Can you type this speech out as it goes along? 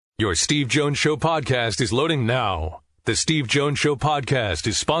Your Steve Jones Show podcast is loading now. The Steve Jones Show podcast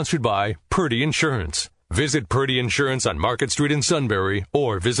is sponsored by Purdy Insurance. Visit Purdy Insurance on Market Street in Sunbury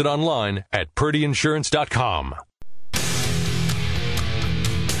or visit online at purdyinsurance.com.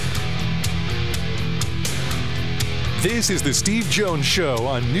 This is the Steve Jones Show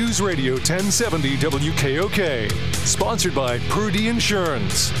on News Radio 1070 WKOK. Sponsored by Purdy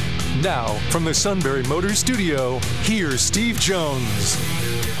Insurance. Now, from the Sunbury Motors Studio, here's Steve Jones.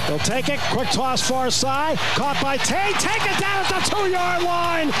 They'll take it. Quick toss far side. Caught by Tate. Take it down at the 2-yard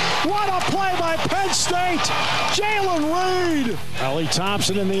line. What a play by Penn State. Jalen Reed. Ellie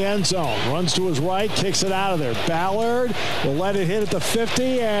Thompson in the end zone. Runs to his right. Kicks it out of there. Ballard will let it hit at the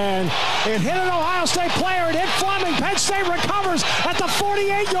 50. And it hit an Ohio State player. It hit Fleming. Penn State recovers at the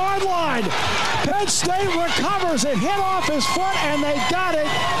 48-yard line. Penn State recovers. It hit off his foot, and they got it.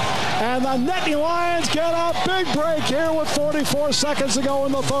 And the Nittany Lions get a big break here with 44 seconds to go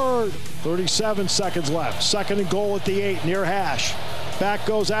in the third. 37 seconds left. Second and goal at the 8, near hash. Back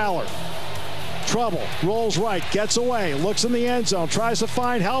goes Allard. Trouble. Rolls right. Gets away. Looks in the end zone. Tries to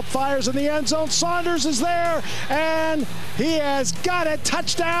find help. Fires in the end zone. Saunders is there. And he has got it.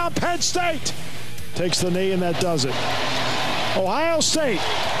 Touchdown, Penn State. Takes the knee, and that does it. Ohio State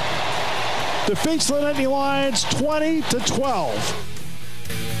defeats the Nittany Lions 20-12.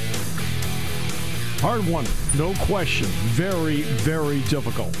 Hard one, no question. Very, very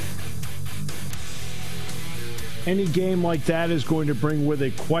difficult. Any game like that is going to bring with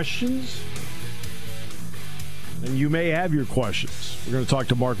it questions. And you may have your questions. We're going to talk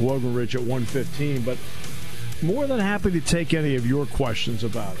to Mark Wogenrich at 1:15, but more than happy to take any of your questions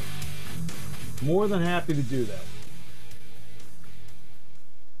about it. More than happy to do that.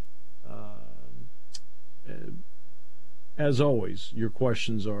 As always, your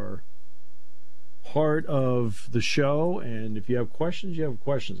questions are part of the show, and if you have questions, you have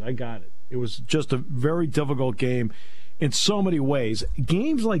questions. I got it. It was just a very difficult game in so many ways.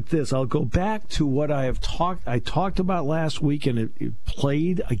 Games like this, I'll go back to what I talked about last week, and it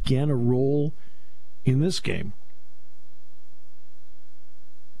played again a role in this game.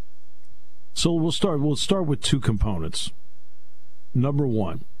 So we'll start with two components. Number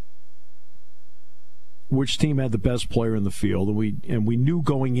one, which team had the best player in the field, and we knew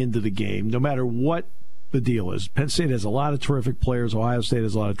going into the game, no matter what the deal is. Penn State has a lot of terrific players. Ohio State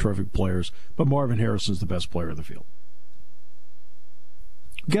has a lot of terrific players, but Marvin Harrison's the best player in the field.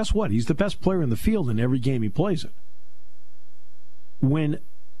 Guess what? He's the best player in the field in every game he plays in. When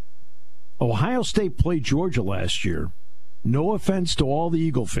Ohio State played Georgia last year, no offense to all the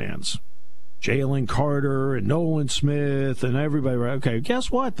Eagle fans, Jalen Carter and Nolan Smith and everybody. Okay, guess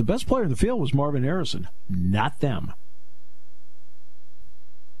what? The best player in the field was Marvin Harrison, not them.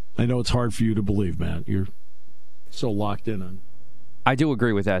 I know it's hard for you to believe, Matt. You're so locked in on. I do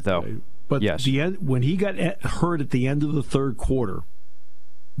agree with that, though. But yes, when he got hurt at the end of the third quarter,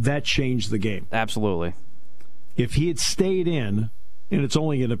 that changed the game. Absolutely. If he had stayed in, and it's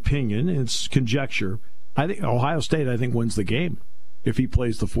only an opinion, it's conjecture, I think Ohio State, wins the game if he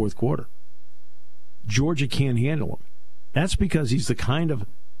plays the fourth quarter. Georgia can't handle him. That's because he's the kind of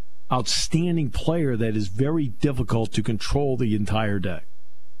outstanding player that is very difficult to control the entire day.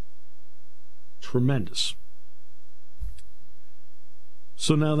 Tremendous.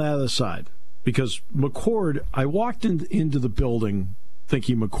 So now that aside, because McCord, I walked into the building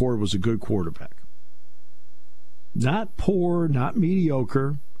thinking McCord was a good quarterback. Not poor, not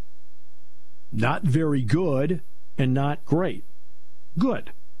mediocre, not very good, and not great. Good.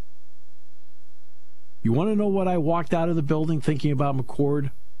 You want to know what I walked out of the building thinking about McCord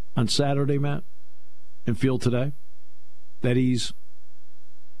on Saturday, Matt, and Field today? That he's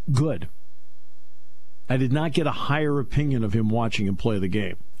good. I did not get a higher opinion of him watching him play the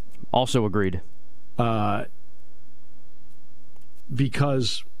game. Also agreed.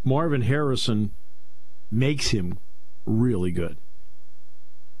 Because Marvin Harrison makes him really good.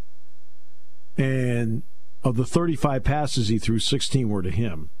 And of the 35 passes he threw, 16 were to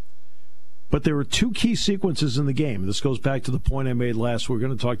him. But there were two key sequences in the game. This goes back to the point I made last week. We're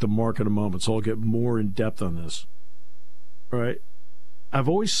going to talk to Mark in a moment, so I'll get more in depth on this. All right. I've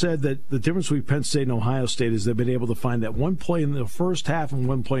always said that the difference between Penn State and Ohio State is they've been able to find that one play in the first half and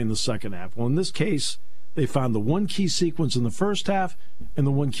one play in the second half. Well, in this case, they found the one key sequence in the first half and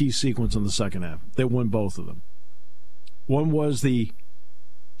the one key sequence in the second half. They won both of them. One was the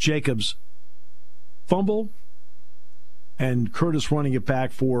Jacobs fumble and Curtis running it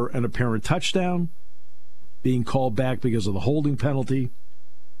back for an apparent touchdown, being called back because of the holding penalty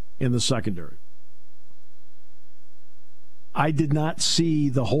in the secondary. I did not see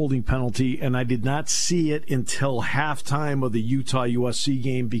the holding penalty, and I did not see it until halftime of the Utah-USC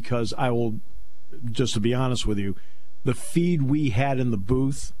game because I will, just to be honest with you, the feed we had in the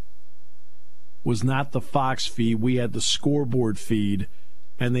booth was not the Fox feed. We had the scoreboard feed,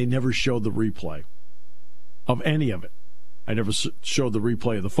 and they never showed the replay of any of it. I never showed the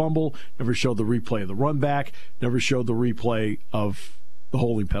replay of the fumble, never showed the replay of the run back, never showed the replay of the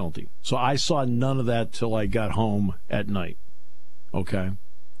holding penalty. So I saw none of that till I got home at night. Okay?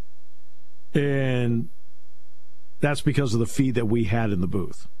 And that's because of the feed that we had in the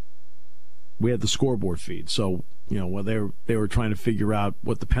booth. We had the scoreboard feed. So, when they were trying to figure out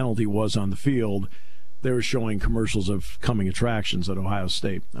what the penalty was on the field, they were showing commercials of coming attractions at Ohio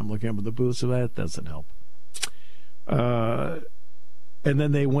State. I'm looking up at the booth, so that doesn't help. And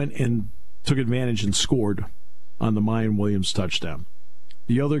then they went and took advantage and scored on the Mayan Williams touchdown.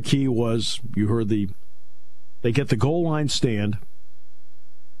 The other key was, you heard they get the goal line stand,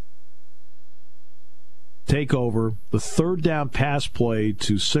 take over, the third down pass play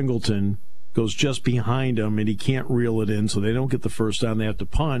to Singleton goes just behind him, and he can't reel it in, so they don't get the first down. They have to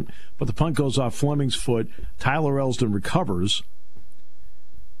punt, but the punt goes off Fleming's foot. Tyler Elsdon recovers.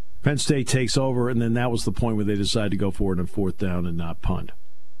 Penn State takes over, and then that was the point where they decided to go for it on fourth down and not punt.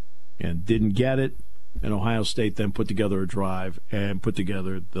 And didn't get it, and Ohio State then put together a drive and put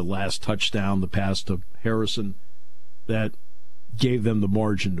together the last touchdown, the pass to Harrison, that gave them the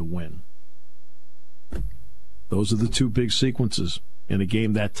margin to win. Those are the two big sequences in a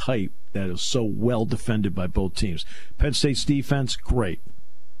game that tight that is so well defended by both teams. Penn State's defense, great.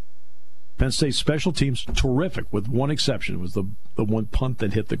 Penn State's special teams, terrific, with one exception. It was the one punt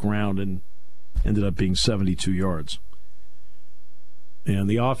that hit the ground and ended up being 72 yards. And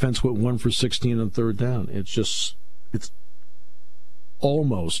the offense went 1 for 16 on third down. It's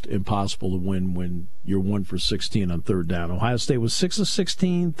almost impossible to win when you're 1 for 16 on third down. Ohio State was 6 of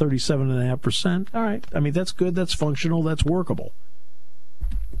 16, 37.5%. All right. I mean, that's good. That's functional. That's workable.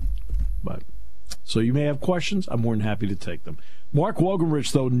 But so you may have questions. I'm more than happy to take them. Mark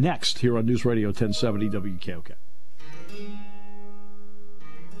Wogenrich, though, next here on News Radio 1070 WKOK.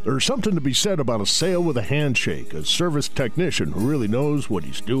 There's something to be said about a sale with a handshake, a service technician who really knows what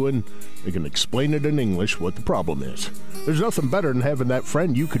he's doing. They can explain it in English what the problem is. There's nothing better than having that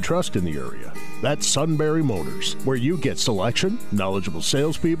friend you could trust in the area. That's Sunbury Motors, where you get selection, knowledgeable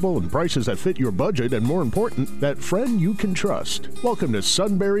salespeople, and prices that fit your budget, and more important, that friend you can trust. Welcome to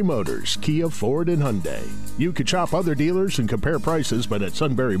Sunbury Motors, Kia, Ford, and Hyundai. You could shop other dealers and compare prices, but at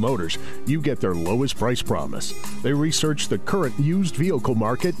Sunbury Motors, you get their lowest price promise. They research the current used vehicle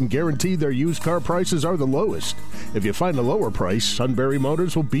market and guarantee their used car prices are the lowest. If you find a lower price, Sunbury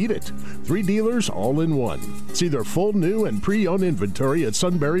Motors will beat it. 3 dealers all in one. See their full new and pre-owned inventory at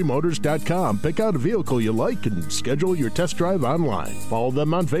sunburymotors.com. Pick out a vehicle you like and schedule your test drive online. Follow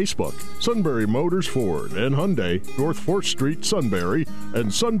them on Facebook. Sunbury Motors Ford and Hyundai, North 4th Street, Sunbury,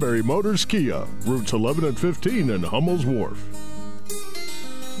 and Sunbury Motors Kia, routes 11 and 15 in Hummel's Wharf.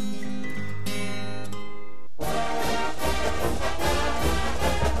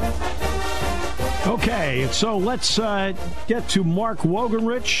 Okay, so let's get to Mark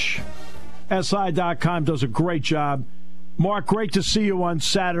Wogenrich. SI.com does a great job. Mark, great to see you on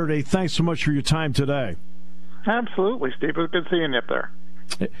Saturday. Thanks so much for your time today. Absolutely, Steve. It was good seeing you up there.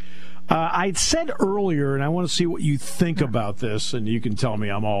 I said earlier, and I want to see what you think about this, and you can tell me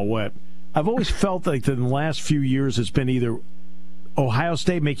I'm all wet. I've always felt like that in the last few years it's been either Ohio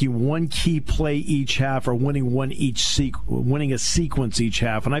State making one key play each half or winning winning a sequence each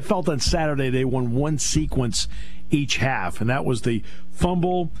half. And I felt on Saturday they won one sequence each half, and that was the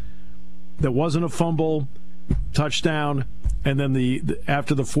fumble that wasn't a fumble, touchdown, and then the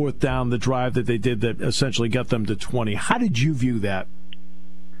after the fourth down, the drive that they did that essentially got them to 20. How did you view that?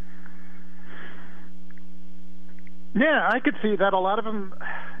 Yeah, I could see that. A lot of them,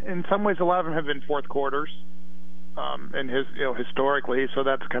 in some ways, have been fourth quarters. And historically, so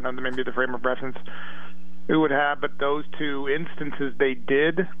that's kind of maybe the frame of reference we would have. But those two instances, they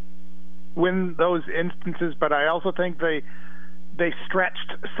did win those instances. But I also think they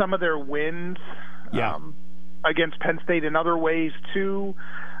stretched some of their wins against Penn State in other ways too.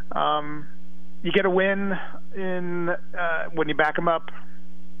 You get a win in when you back them up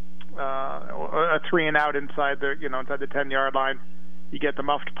a 3-and-out inside the inside the 10-yard line. You get the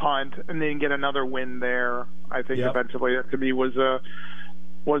muffed punt, and then get another win there. I think eventually that to me was a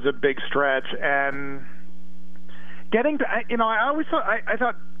big stretch. And getting to, I always thought I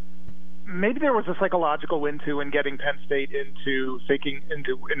thought maybe there was a psychological win too in getting Penn State into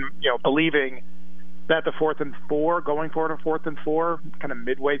believing that the 4th and 4, going for it on 4th and 4, kind of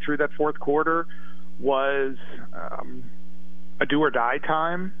midway through that fourth quarter, was a do or die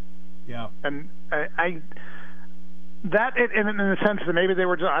time. Yeah, and in the sense that maybe they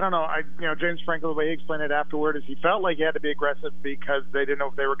were just, I don't know. James Franco, the way he explained it afterward, is he felt like he had to be aggressive because they didn't know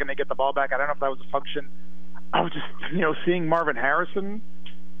if they were going to get the ball back. I don't know if that was a function of just seeing Marvin Harrison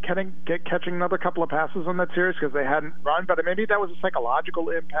catching another couple of passes on that series because they hadn't run, but maybe that was a psychological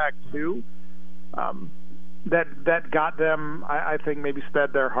impact too. That got them, I think, maybe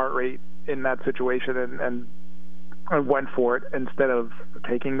sped their heart rate in that situation and went for it instead of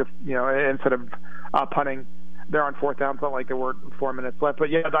taking instead of punting. They're on fourth down. It's not like there were 4 minutes left. But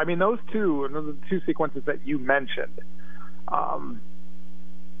yeah, I mean, those are the two sequences that you mentioned.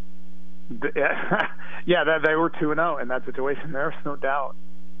 They were 2-0 in that situation. There's no doubt.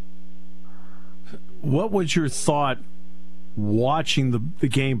 What was your thought watching the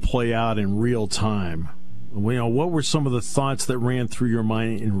game play out in real time? What were some of the thoughts that ran through your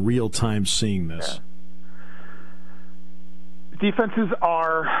mind in real time seeing this? Yeah. Defenses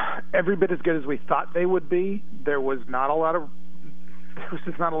are every bit as good as we thought they would be. There was just not a lot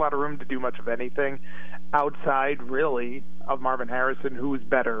of room to do much of anything outside, really, of Marvin Harrison, who was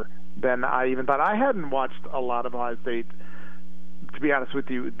better than I even thought. I hadn't watched a lot of Ohio State, to be honest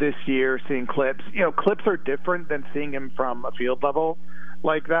with you, this year, seeing clips. Clips are different than seeing him from a field level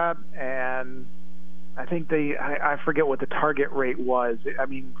like that. And I think I forget what the target rate was. I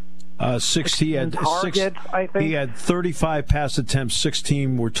mean, 6. He had targets, I think. He had 35 pass attempts.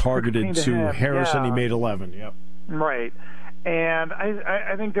 16 were targeted to Harrison. Yeah. He made 11. Yep. Right. And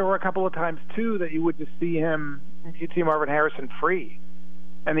I think there were a couple of times too that you would just you'd see Marvin Harrison free,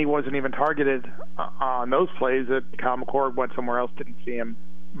 and he wasn't even targeted on those plays. That Kyle McCord went somewhere else, didn't see him,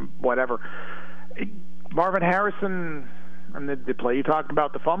 whatever. Marvin Harrison, and the play you talked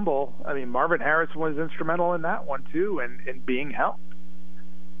about, the fumble. I mean, Marvin Harrison was instrumental in that one too, and being helped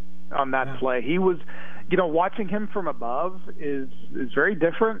on that play. He was, watching him from above is very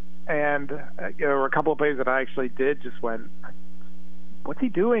different. And there were a couple of plays that I actually did just went, what's he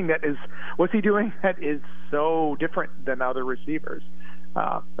doing that is so different than other receivers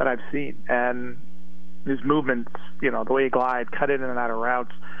that I've seen? And his movements, the way he glide, cut in and out of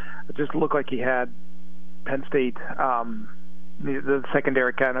routes, it just looked like he had Penn State, the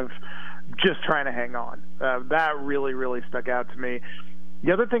secondary kind of just trying to hang on. That really, really stuck out to me.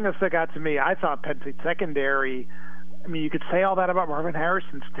 The other thing that stuck out to me, I thought Penn State secondary, I mean, you could say all that about Marvin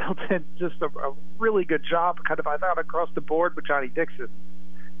Harrison, still did just a really good job, I thought, across the board with Johnny Dixon,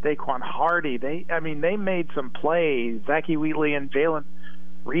 Daquan Hardy. They made some plays. Zachy Wheatley and Jalen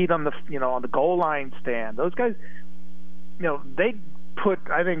Reed on the goal line stand. Those guys,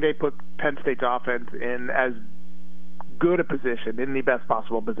 I think they put Penn State's offense in as good a position, in the best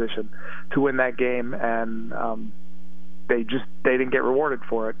possible position to win that game, and they didn't get rewarded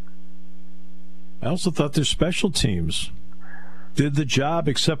for it. I also thought their special teams did the job,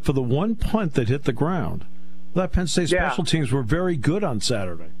 except for the one punt that hit the ground. I thought Penn State special teams were very good on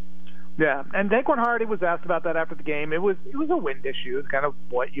Saturday. Yeah, and Daquan Hardy was asked about that after the game. It was a wind issue. It's kind of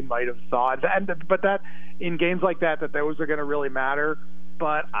what you might have thought, but that in games like that those are going to really matter.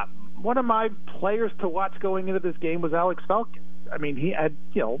 But one of my players to watch going into this game was Alex Felkin. I mean, he had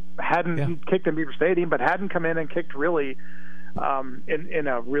hadn't kicked in Beaver Stadium, but hadn't come in and kicked really in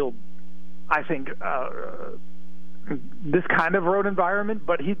a real, I think, this kind of road environment.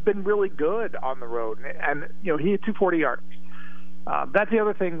 But he'd been really good on the road, and he had 240 yards. That's the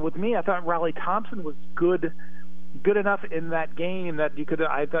other thing with me. I thought Riley Thompson was good enough in that game that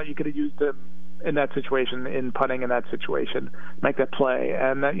I thought you could have used him in that situation, in punting in that situation, make that play,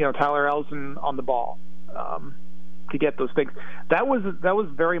 and Tyler Elson on the ball to get those things. That was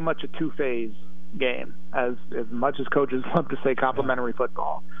very much a two-phase game, as much as coaches love to say complementary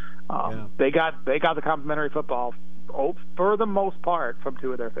football. They got the complementary football for the most part from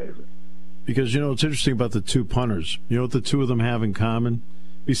two of their phases. Because it's interesting about the two punters. What the two of them have in common,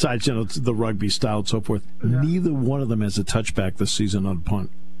 besides the rugby style and so forth. Yeah. Neither one of them has a touchback this season on punt.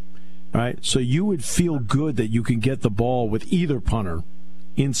 All right, so you would feel good that you can get the ball with either punter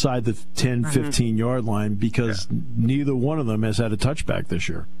inside the 10, 15-yard line because neither one of them has had a touchback this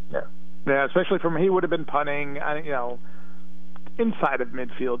year. Yeah, especially he would have been punting, inside of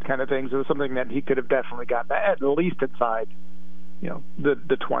midfield kind of things. It was something that he could have definitely gotten at least inside,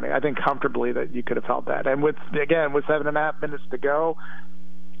 the 20. I think comfortably that you could have felt that. And with 7.5 minutes to go,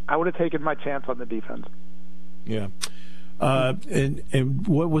 I would have taken my chance on the defense. Yeah. And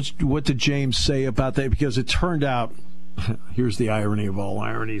what did James say about that? Because it turned out, here's the irony of all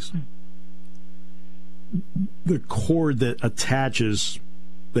ironies, the cord that attaches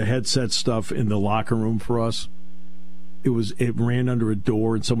the headset stuff in the locker room for us, it ran under a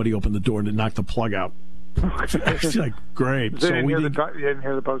door, and somebody opened the door and it knocked the plug out. It's like, great. You didn't hear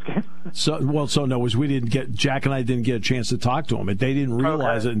the post game. Jack and I didn't get a chance to talk to him, and they didn't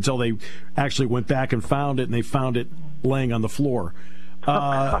realize it until they actually went back and found it, and they found it laying on the floor.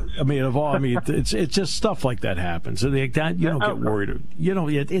 It's just stuff like that happens. And you don't get worried.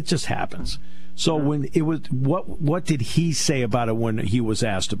 It just happens. So when it was, what did he say about it when he was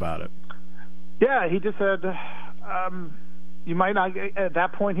asked about it? Yeah, he just said, you might not. At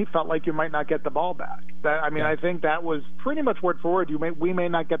that point, he felt like you might not get the ball back. I think that was pretty much word for word. We may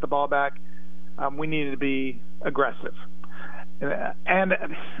not get the ball back. We needed to be aggressive. And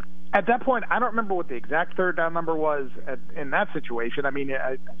at that point, I don't remember what the exact third down number was in that situation.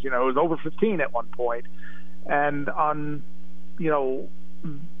 It was over 15 at one point, and on,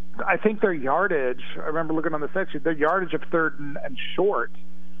 I think their yardage. I remember looking on the section. Their yardage of third and short.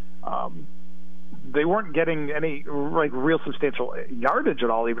 They weren't getting any real substantial yardage at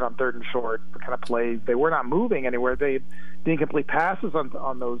all, even on third and short kind of plays. They were not moving anywhere. They had incomplete passes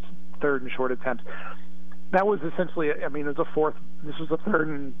on those third and short attempts. That was essentially, it was this was a 3rd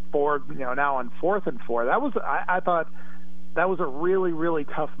and 4, now on 4th and 4. That was, I thought that was a really, really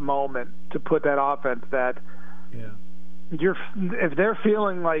tough moment to put that offense that if they're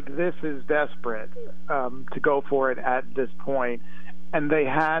feeling like this is desperate to go for it at this point, and they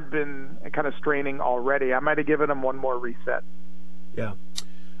had been kind of straining already, I might have given them one more reset. Yeah.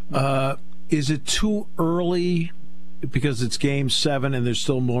 Is it too early, because it's Game 7 and there's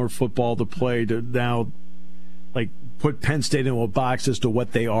still more football to play, to now put Penn State into a box as to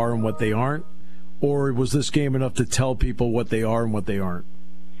what they are and what they aren't? Or was this game enough to tell people what they are and what they aren't?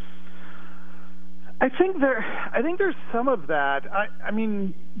 I think there's some of that.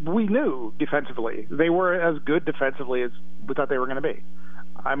 We knew defensively they were as good defensively as we thought they were going to be.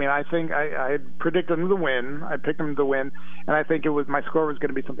 I think I had predicted them to win. I picked them to win, and I think my score was going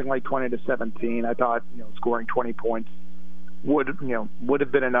to be something like 20-17. I thought scoring 20 points would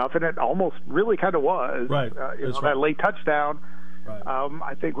have been enough, and it almost really kind of was. Right. That late touchdown, right.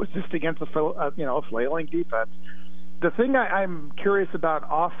 I think was just against a flailing defense. The thing I'm curious about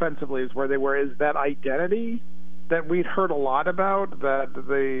offensively is where they were, is that identity that we'd heard a lot about,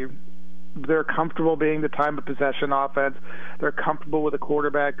 that they're comfortable being the time of possession offense. They're comfortable with a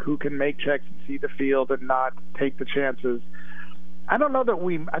quarterback who can make checks and see the field and not take the chances. I don't know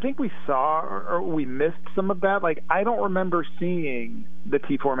that I think we saw or we missed some of that. I don't remember seeing the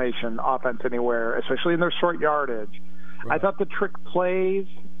T formation offense anywhere, especially in their short yardage. Right. I thought the trick plays,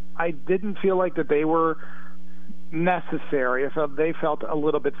 I didn't feel like that they were necessary. I felt they felt a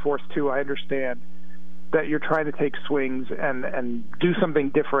little bit forced too. I understand that you're trying to take swings and do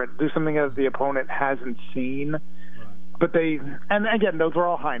something different, do something that the opponent hasn't seen. Right. But and again, those are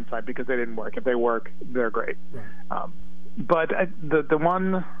all hindsight because they didn't work. If they work, they're great. Right. But the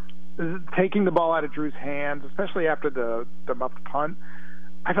one taking the ball out of Drew's hands, especially after the muffed punt,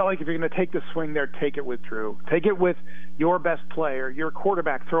 I felt like if you're going to take the swing there, take it with Drew. Take it with your best player, your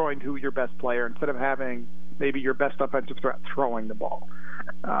quarterback throwing to your best player instead of having maybe your best offensive threat throwing the ball.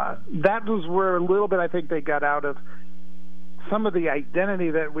 That was where a little bit I think they got out of some of the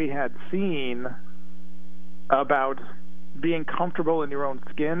identity that we had seen about being comfortable in your own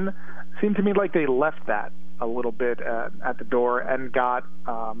skin. It seemed to me like they left that a little bit at the door and got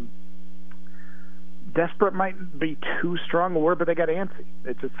desperate might be too strong a word, but they got antsy.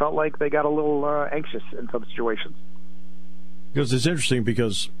 It just felt like they got a little anxious in some situations. Because it's interesting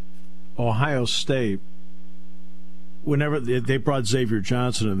because Ohio State, whenever they brought Xavier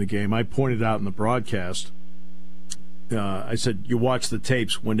Johnson in the game, I pointed out in the broadcast, I said, you watch the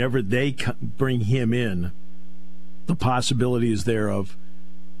tapes, whenever they bring him in, the possibility is there of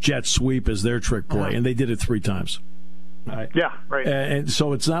jet sweep as their trick play, and they did it 3 times. Right. Yeah, right. And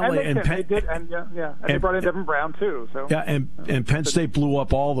so it's not and they did, and they brought in Devin Brown too. So yeah, and Penn State blew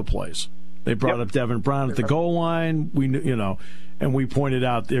up all the plays. They brought up Devin Brown at the goal line. We knew, and we pointed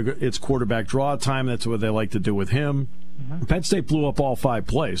out it's quarterback draw time. That's what they like to do with him. Mm-hmm. Penn State blew up all 5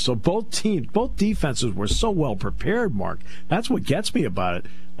 plays. So both defenses were so well prepared, Mark. That's what gets me about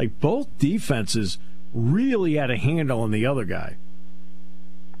it. Both defenses really had a handle on the other guy.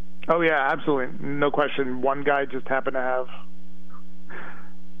 Oh, yeah, absolutely. No question. One guy just happened to have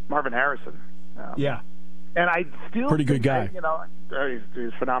Marvin Harrison. Yeah. And I still pretty good guy.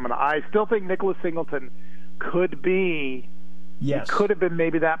 He's phenomenal. I still think Nicholas Singleton could be he could have been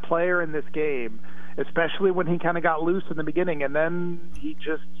maybe that player in this game, especially when he kind of got loose in the beginning. And then he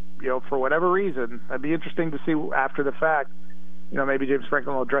just, for whatever reason, it'd be interesting to see after the fact, maybe James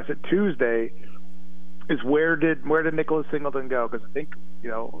Franklin will address it Tuesday, is where did Nicholas Singleton go? Because I think,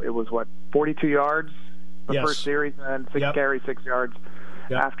 it was, 42 yards the first series, and then 6 carries, 6 yards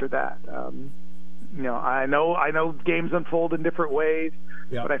after that. I know games unfold in different ways,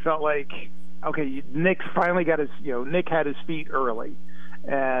 but I felt like, okay, Nick finally got Nick had his feet early,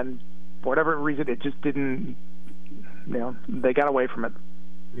 and for whatever reason, it just didn't, they got away from it.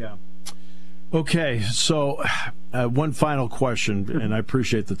 Yeah. Okay, so one final question, and I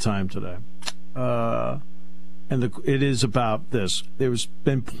appreciate the time today. It is about this. There's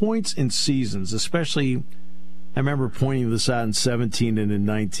been points in seasons, especially, I remember pointing this out in 17 and in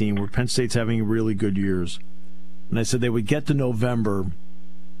 19, where Penn State's having really good years. And I said they would get to November,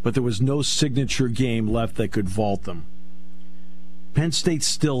 but there was no signature game left that could vault them. Penn State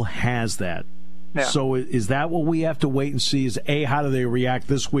still has that. Yeah. So is that what we have to wait and see? Is A, how do they react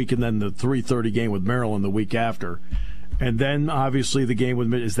this week, and then the 3:30 game with Maryland the week after? And then, obviously, the game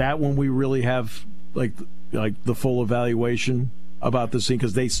with – is that when we really have, like the full evaluation about this thing?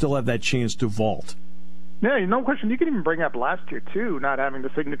 Because they still have that chance to vault. Yeah, no question. You can even bring up last year, too, not having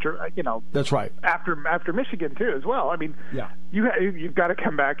the signature, That's right. After Michigan, too, as well. I mean, you've got to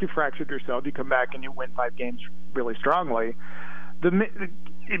come back. You fractured yourself. You come back and you win 5 games really strongly.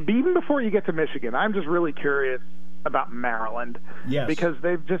 Even before you get to Michigan, I'm just really curious about Maryland. Yes. Because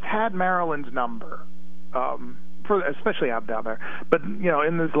they've just had Maryland's number, especially out down there. But,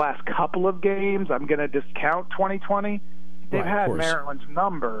 in these last couple of games, I'm going to discount 2020. They've had Maryland's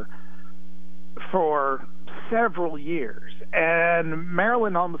number for several years. And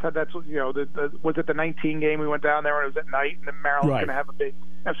Maryland almost had that, was it the 19 game we went down there and it was at night, and then Maryland's going to have a big –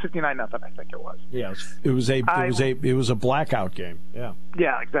 59-0, I think it was. Yes, it was a blackout game. Yeah.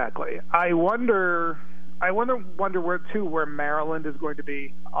 Yeah, exactly. I wonder where Maryland is going to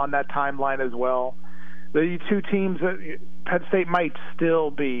be on that timeline as well. The two teams, Penn State might still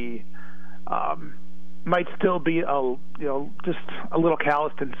be just a little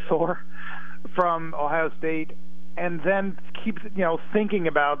calloused and sore from Ohio State. And then keep thinking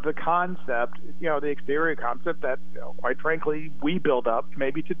about the concept, the exterior concept that, quite frankly, we build up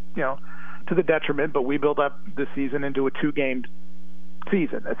maybe to the detriment, but we build up the season into a 2-game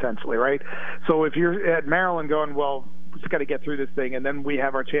season essentially, right? So if you're at Maryland going, well, we just got to get through this thing, and then we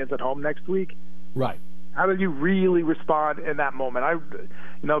have our chance at home next week, right? How do you really respond in that moment?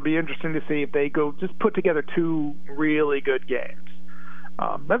 It'd be interesting to see if they go just put together 2 really good games.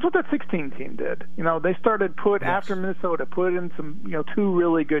 That's what that 16 team did. They started after Minnesota, put in some, 2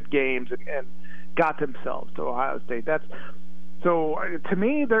 really good games and got themselves to Ohio State. To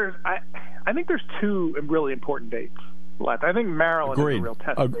me, I think there's 2 really important dates left. I think Maryland is a real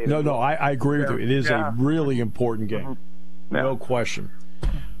test date. No, I agree with you. It is a really important game. Mm-hmm. No question.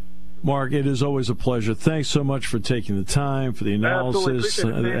 Mark, it is always a pleasure. Thanks so much for taking the time, for the analysis,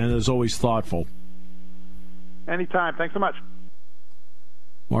 and as always, thoughtful. Anytime. Thanks so much.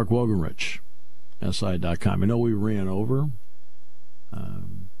 Mark Wogenrich, SI.com. I know we ran over,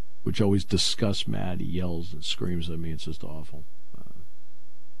 which always disgusts Matt. He yells and screams at me. It's just awful.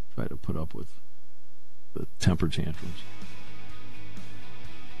 Try to put up with the temper tantrums.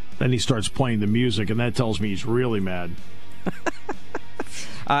 Then he starts playing the music, and that tells me he's really mad.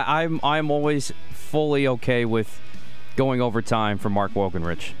 I'm always fully okay with going over time for Mark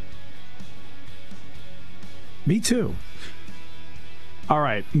Wogenrich. Me too. All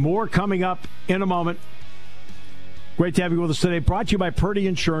right, more coming up in a moment. Great to have you with us today. Brought to you by Purdy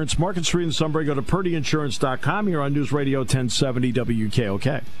Insurance. Market Street in Sunbury. Go to purdyinsurance.com. Here on News Radio 1070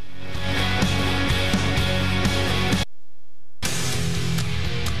 WKOK.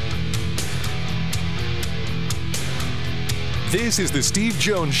 This is the Steve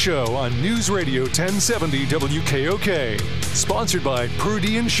Jones Show on News Radio 1070 WKOK. Sponsored by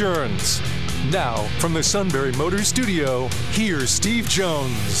Purdy Insurance. Now, from the Sunbury Motors Studio, here's Steve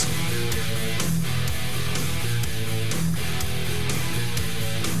Jones.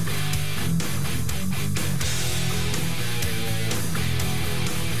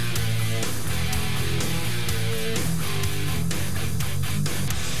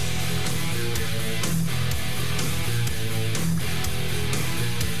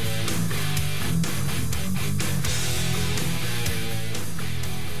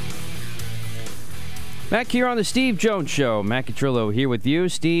 Back here on the Steve Jones Show. Matt Catrillo here with you.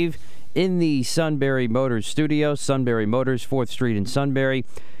 Steve in the Sunbury Motors studio. Sunbury Motors, 4th Street in Sunbury.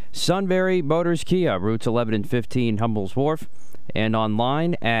 Sunbury Motors Kia, routes 11 and 15, Humboldt Wharf. And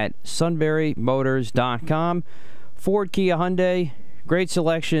online at sunburymotors.com. Ford, Kia, Hyundai, great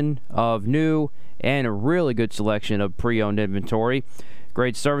selection of new and a really good selection of pre-owned inventory.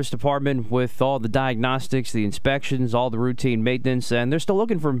 Great service department with all the diagnostics, the inspections, all the routine maintenance. And they're still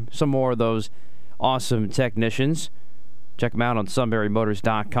looking for some more of those awesome technicians. Check them out on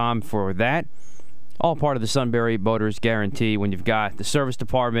sunburymotors.com for that. All part of the Sunbury Motors guarantee when you've got the service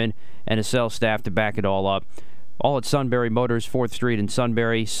department and a sales staff to back it all up. All at Sunbury Motors, 4th Street in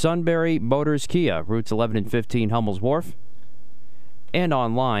Sunbury. Sunbury Motors Kia, routes 11 and 15 Hummel's Wharf. And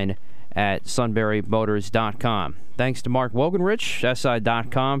online at sunburymotors.com. Thanks to Mark Wogenrich,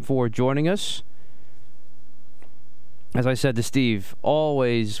 SI.com, for joining us. As I said to Steve,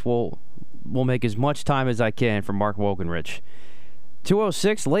 always will make as much time as I can for Mark Wogenrich.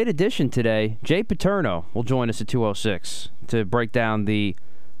 206, late edition today. Jay Paterno will join us at 206 to break down the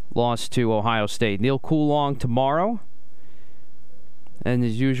loss to Ohio State. Neil Coulong tomorrow. And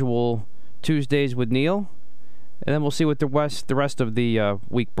as usual, Tuesdays with Neil. And then we'll see what the rest of the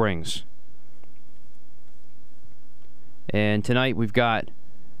week brings. And tonight we've got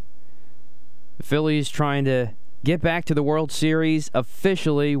the Phillies trying to get back to the World Series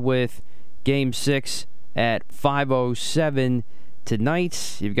officially with Game 6 at 5:07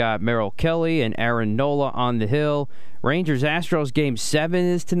 tonight. You've got Merrill Kelly and Aaron Nola on the hill. Rangers-Astros Game 7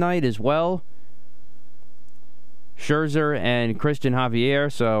 is tonight as well. Scherzer and Christian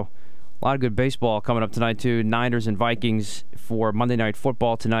Javier, so a lot of good baseball coming up tonight, too. Niners and Vikings for Monday Night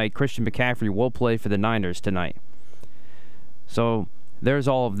Football tonight. Christian McCaffrey will play for the Niners tonight. So there's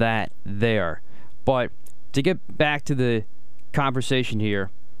all of that there. But to get back to the conversation here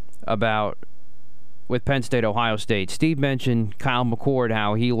about with Penn State, Ohio State, Steve mentioned Kyle McCord,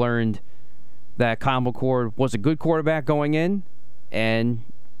 how he learned that Kyle McCord was a good quarterback going in and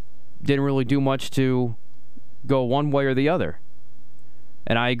didn't really do much to go one way or the other.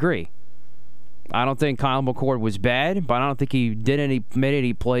 And I agree. I don't think Kyle McCord was bad, but I don't think he made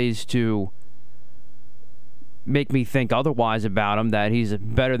any plays to make me think otherwise about him, that he's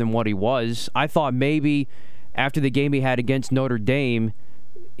better than what he was. I thought maybe after the game he had against Notre Dame,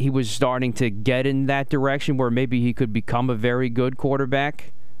 he was starting to get in that direction where maybe he could become a very good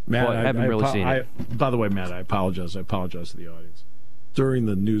quarterback. Matt, but I haven't really seen it. By the way, Matt, I apologize. I apologize to the audience. During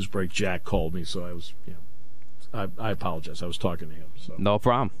the news break, Jack called me, so I was, I apologize. I was talking to him. So. No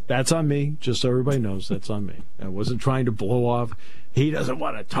problem. That's on me. Just so everybody knows, that's on me. I wasn't trying to blow off. He doesn't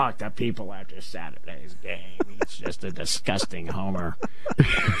want to talk to people after Saturday's game. He's just a disgusting homer.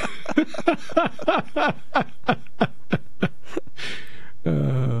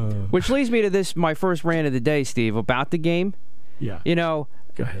 Which leads me to this, my first rant of the day, Steve, about the game. Yeah.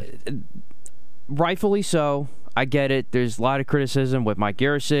 Go ahead. Rightfully so. I get it. There's a lot of criticism with Mike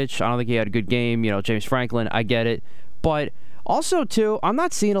Yurcich. I don't think he had a good game. James Franklin, I get it. But also, too, I'm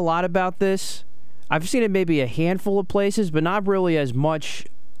not seeing a lot about this. I've seen it maybe a handful of places, but not really as much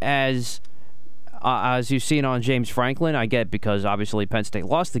as you've seen on James Franklin. I get because, obviously, Penn State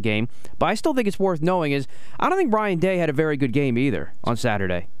lost the game. But I still think it's worth knowing is I don't think Ryan Day had a very good game either on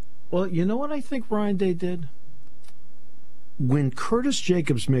Saturday. Well, you know what I think Ryan Day did? When Curtis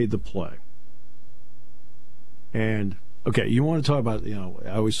Jacobs made the play, and, okay, you want to talk about,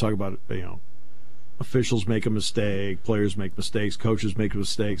 I always talk about, officials make a mistake, players make mistakes, coaches make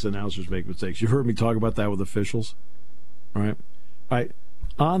mistakes, announcers make mistakes. You've heard me talk about that with officials, all right? All right.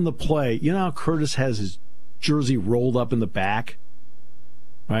 On the play, you know how Curtis has his jersey rolled up in the back,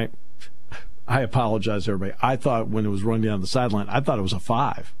 right? I apologize, everybody. I thought when it was running down the sideline, I thought it was a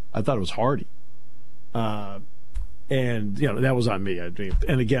 5. I thought it was Hardy. And, that was on me.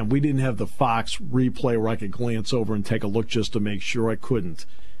 And, again, we didn't have the Fox replay where I could glance over and take a look just to make sure. I couldn't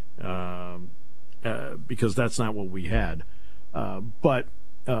because that's not what we had. But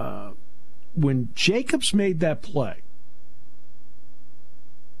when Jacobs made that play,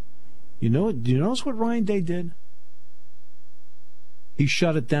 do you notice what Ryan Day did? He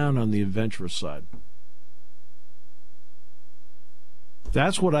shut it down on the adventurous side.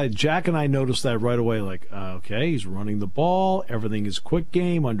 That's what Jack and I noticed that right away. Like, okay, he's running the ball. Everything is quick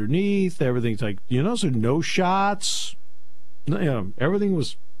game underneath. Everything's like, so no shots.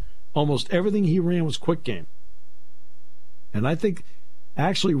 Almost everything he ran was quick game. And I think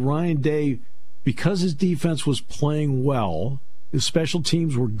actually Ryan Day, because his defense was playing well, his special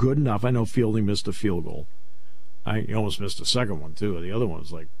teams were good enough. I know Fielding missed a field goal. He almost missed a second one, too. The other one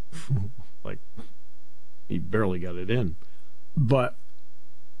was like he barely got it in. But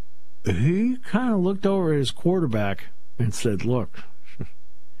he kind of looked over at his quarterback and said, look,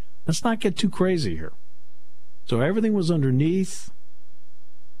 let's not get too crazy here. So everything was underneath.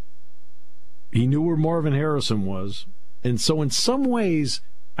 He knew where Marvin Harrison was. And so in some ways,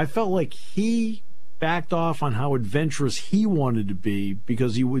 I felt like he backed off on how adventurous he wanted to be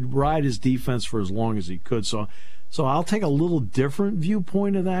because he would ride his defense for as long as he could. So I'll take a little different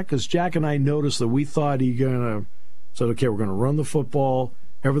viewpoint of that because Jack and I noticed that we thought he said, okay, we're going to run the football,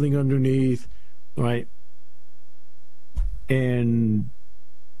 everything underneath, right? And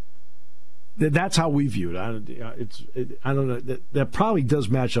That's how we view it. I don't know. That probably does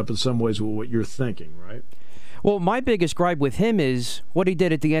match up in some ways with what you're thinking, right? Well, my biggest gripe with him is what he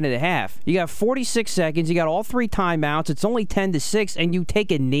did at the end of the half. You got 46 seconds. You got all 3 timeouts. It's only 10-6, and you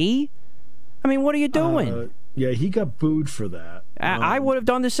take a knee? I mean, what are you doing? Yeah, he got booed for that. I would have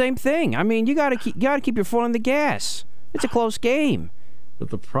done the same thing. I mean, you got to keep your foot on the gas. It's a close game. But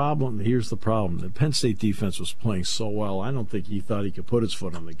here's the problem. The Penn State defense was playing so well, I don't think he thought he could put his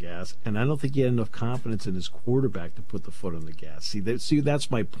foot on the gas, and I don't think he had enough confidence in his quarterback to put the foot on the gas. See, that's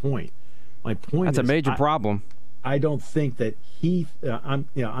my point. My point That's a major problem. I don't think that I'm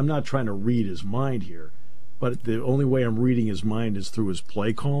not trying to read his mind here, but the only way I'm reading his mind is through his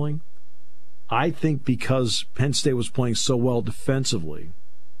play calling. I think because Penn State was playing so well defensively,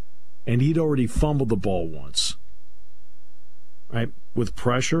 and he'd already fumbled the ball once, right, with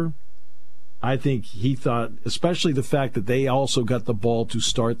pressure, I think he thought, especially the fact that they also got the ball to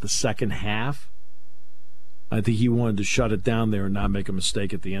start the second half, I think he wanted to shut it down there and not make a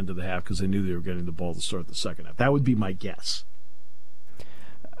mistake at the end of the half because they knew they were getting the ball to start the second half. That would be my guess.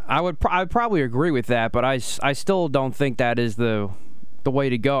 I'd probably agree with that, but I still don't think that is the way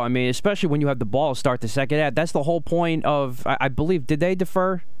to go. I mean, especially when you have the ball start the second half. That's the whole point of, I believe, did they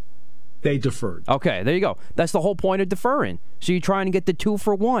defer? They deferred. Okay, there you go. That's the whole point of deferring. So you're trying to get the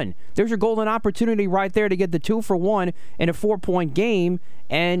 2-for-1. There's your golden opportunity right there to get the 2-for-1 in a 4-point game,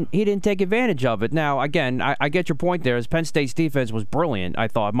 and he didn't take advantage of it. Now, again, I get your point there. As Penn State's defense was brilliant, I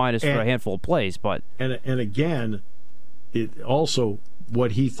thought, minus for a handful of plays. But and again, it also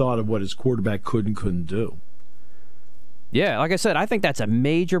what he thought of what his quarterback could and couldn't do. Yeah, like I said, I think that's a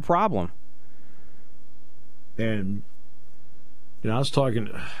major problem. And I was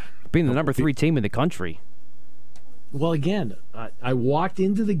talking. Being the number 3 team in the country. Well, again, I walked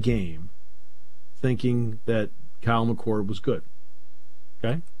into the game thinking that Kyle McCord was good.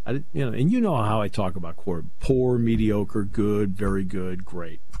 Okay, and you know how I talk about Cord: poor, mediocre, good, very good,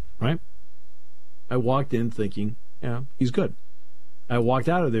 great. Right? I walked in thinking, he's good. I walked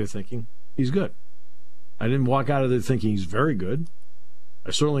out of there thinking he's good. I didn't walk out of there thinking he's very good.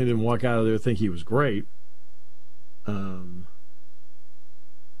 I certainly didn't walk out of there thinking he was great.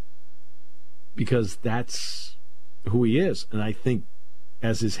 Because that's who he is. And I think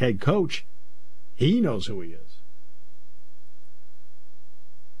as his head coach, he knows who he is.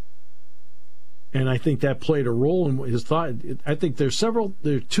 And I think that played a role in his thought. I think there are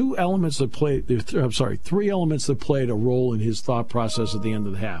 3 elements that played a role in his thought process at the end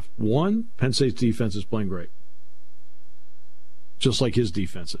of the half. One, Penn State's defense is playing great. Just like his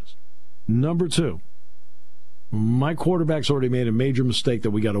defense is. Number 2, my quarterback's already made a major mistake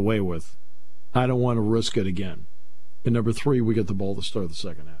that we got away with. I don't want to risk it again. And number 3, we get the ball to start the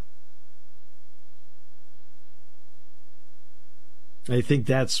second half. I think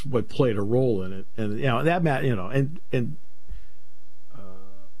that's what played a role in it, and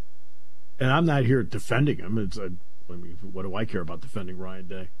and I'm not here defending him. What do I care about defending Ryan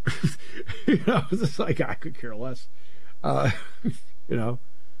Day? It's like I could care less. But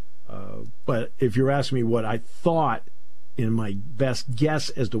if you're asking me what I thought in my best guess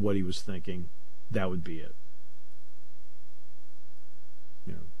as to what he was thinking, that would be it.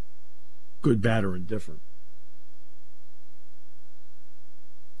 Good, bad, or indifferent.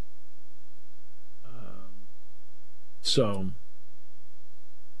 So,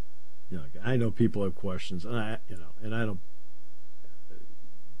 I know people have questions, and I don't.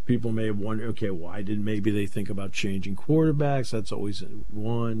 People may have wondered, okay, why didn't maybe they think about changing quarterbacks? That's always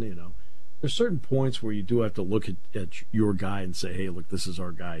one. There's certain points where you do have to look at your guy and say, hey, look, this is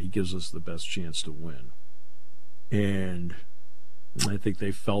our guy. He gives us the best chance to win. And I think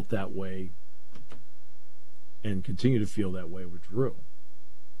they felt that way and continue to feel that way with Drew.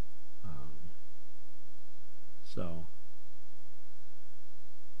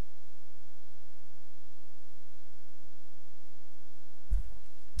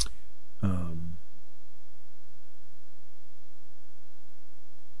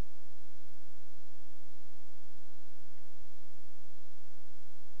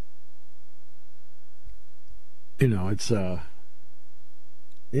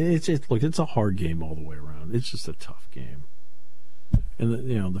 It's a hard game all the way around. It's just a tough game,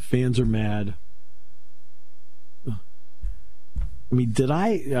 and the fans are mad. I mean,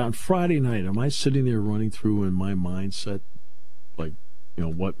 on Friday night? Am I sitting there running through in my mindset,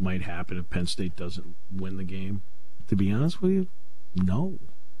 what might happen if Penn State doesn't win the game? To be honest with you, no.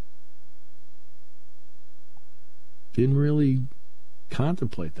 Didn't really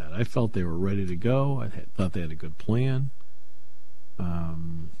contemplate that. I felt they were ready to go. I thought they had a good plan.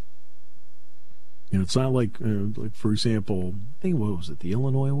 It's not like for example, I think, what was it, the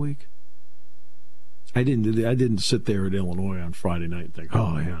Illinois week? I didn't sit there at Illinois on Friday night and think,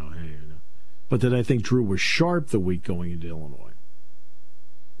 oh, hey. But did I think Drew was sharp the week going into Illinois?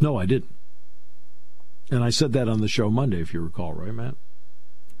 No, I didn't. And I said that on the show Monday, if you recall, right, Matt?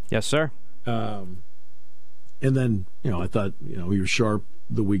 Yes, sir. And then, I thought, he was sharp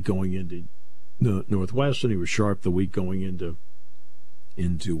the week going into Northwestern. He was sharp the week going into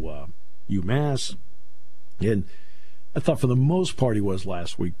UMass. And I thought for the most part he was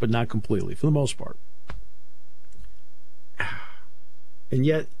last week, but not completely, for the most part. And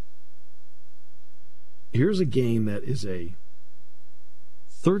yet, here's a game that is a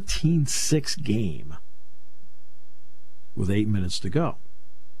 13-6 game with 8 minutes to go.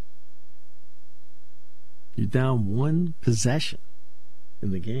 You're down one possession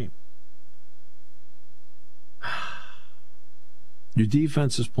in the game. Your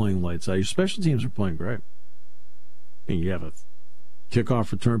defense is playing lights out. Your special teams are playing great. And you have a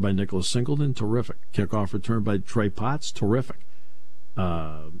kickoff return by Nicholas Singleton, terrific. Kickoff return by Trey Potts, terrific.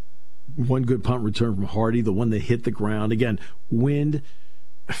 One good punt return from Hardy, the one that hit the ground. Again, wind.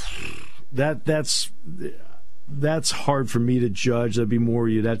 That's hard for me to judge. That'd be more,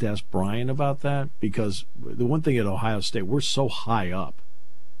 you'd have to ask Brian about that, because the one thing at Ohio State, we're so high up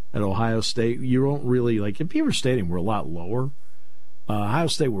at Ohio State. You don't really, like at Beaver Stadium, we're a lot lower. Ohio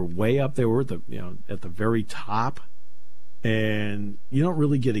State, we're way up there. We're at the very top, and you don't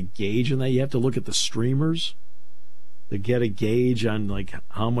really get a gauge on that. You have to look at the streamers to get a gauge on like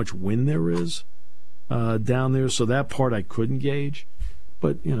how much wind there is down there. So that part I couldn't gauge.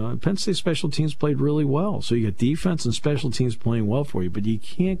 But, Penn State special teams played really well. So you got defense and special teams playing well for you, but you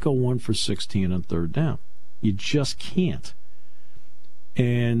can't go 1 for 16 on third down. You just can't.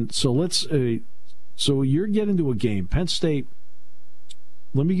 And so so you're getting to a game. Penn State,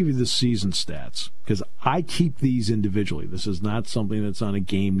 let me give you the season stats, because I keep these individually. This is not something that's on a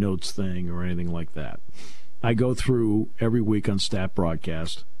game notes thing or anything like that. I go through every week on Stat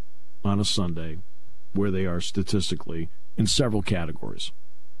Broadcast on a Sunday where they are statistically in several categories.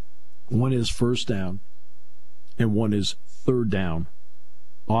 One is first down, and one is third down,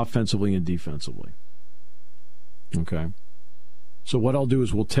 offensively and defensively. Okay? So what I'll do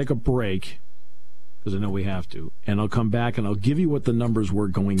is we'll take a break, because I know we have to, and I'll come back and I'll give you what the numbers were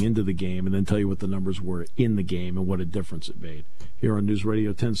going into the game and then tell you what the numbers were in the game and what a difference it made. Here on News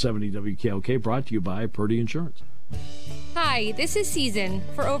Radio 1070 WKOK, brought to you by Purdy Insurance. Hi, this is Season.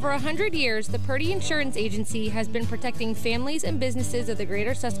 For over 100 years, the Purdy Insurance Agency has been protecting families and businesses of the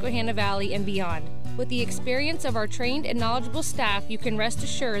greater Susquehanna Valley and beyond. With the experience of our trained and knowledgeable staff, you can rest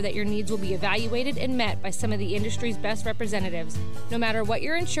assured that your needs will be evaluated and met by some of the industry's best representatives. No matter what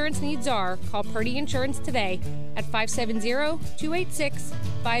your insurance needs are, call Purdy Insurance today at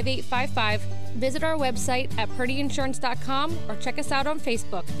 570-286-5855. Visit our website at purdyinsurance.com or check us out on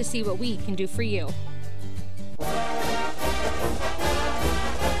Facebook to see what we can do for you.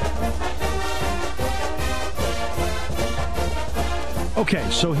 Okay,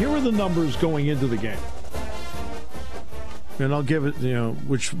 so here are the numbers going into the game. And I'll give it,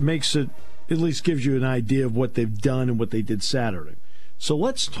 which makes it, at least gives you an idea of what they've done and what they did Saturday. So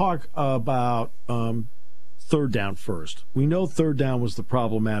let's talk about third down first. We know third down was the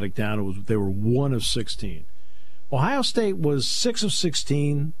problematic down. They were 1 of 16. Ohio State was 6 of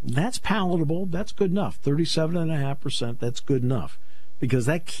 16. That's palatable. That's good enough. 37.5%. That's good enough, because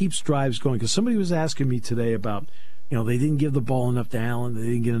that keeps drives going. Because somebody was asking me today about, they didn't give the ball enough to Allen. They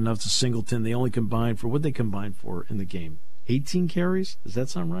didn't get enough to Singleton. They only combined for, what they combined for in the game? 18 carries? Does that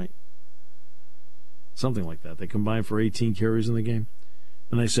sound right? Something like that. They combined for 18 carries in the game.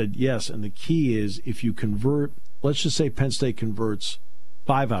 And I said, yes, and the key is if you convert, let's just say Penn State converts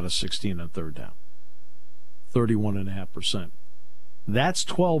 5 out of 16 on third down, 31.5%. That's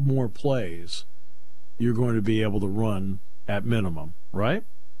 12 more plays you're going to be able to run at minimum, right?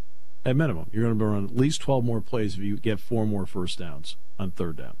 At minimum. You're going to run at least 12 more plays if you get 4 more first downs on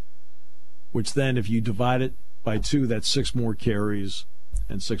third down, which then if you divide it by 2, that's 6 more carries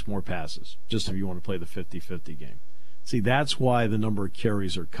and 6 more passes, just if you want to play the 50-50 game. See, that's why the number of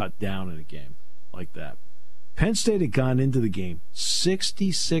carries are cut down in a game like that. Penn State had gone into the game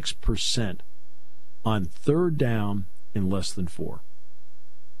 66% on third down in less than 4.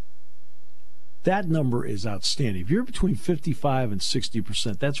 That number is outstanding. If you're between 55 and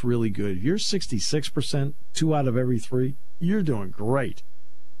 60%, that's really good. If you're 66%, 2 out of every 3, you're doing great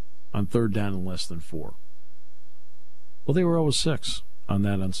on third down in less than 4. Well, they were 0-6 on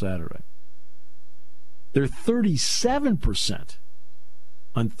that on Saturday. They're 37%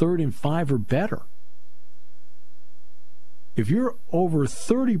 on 3rd and 5 or better. If you're over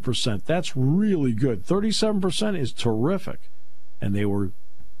 30%, that's really good. 37% is terrific. And they were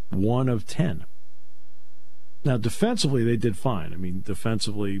 1 of 10 Now, defensively, they did fine. I mean,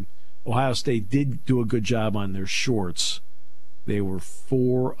 defensively, Ohio State did do a good job on their shorts. They were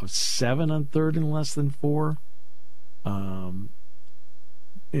 4 of 7 on third and less than 4. And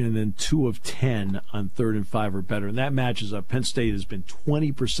then 2 of 10 on third and 5 or better. And that matches up. Penn State has been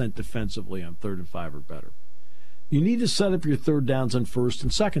 20% defensively on third and 5 or better. You need to set up your third downs on first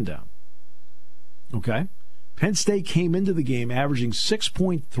and second down. Okay? Penn State came into the game averaging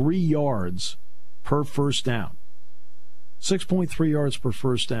 6.3 yards per first down. 6.3 yards per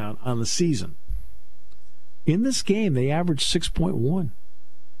first down on the season. In this game, they averaged 6.1.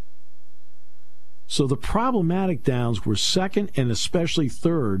 So the problematic downs were second and especially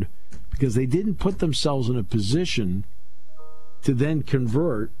third because they didn't put themselves in a position to then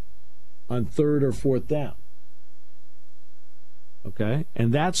convert on third or fourth down. Okay?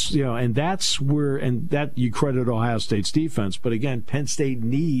 And that's where you credit Ohio State's defense, but again, Penn State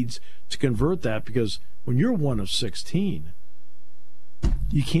needs to convert that because when you're 1 of 16,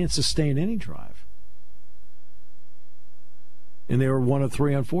 you can't sustain any drive. And they were 1 of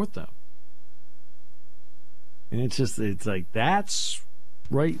 3 on fourth down. And it's like that's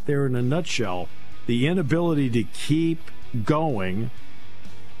right there in a nutshell. The inability to keep going.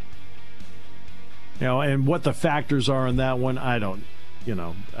 And what the factors are in that one, I don't,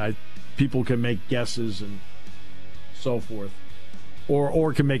 people can make guesses and so forth.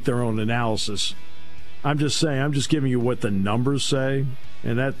 Or can make their own analysis. I'm just saying, I'm just giving you what the numbers say.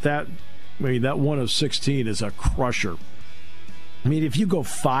 And that 1 of 16 is a crusher. I mean, if you go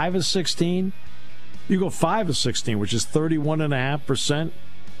 5 of 16, you go 5 of 16, which is 31.5%,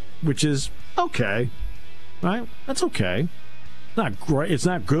 which is okay, right? That's okay. Not great. It's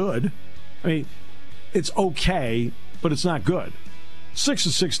not good. I mean, it's okay, but it's not good. 6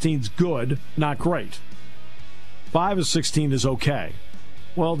 of 16 is good, not great. 5 of 16 is okay.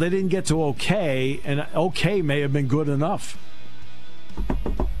 Well, they didn't get to okay, and okay may have been good enough.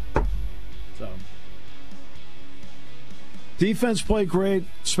 So, defense played great.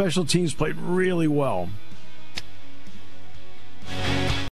 Special teams played really well.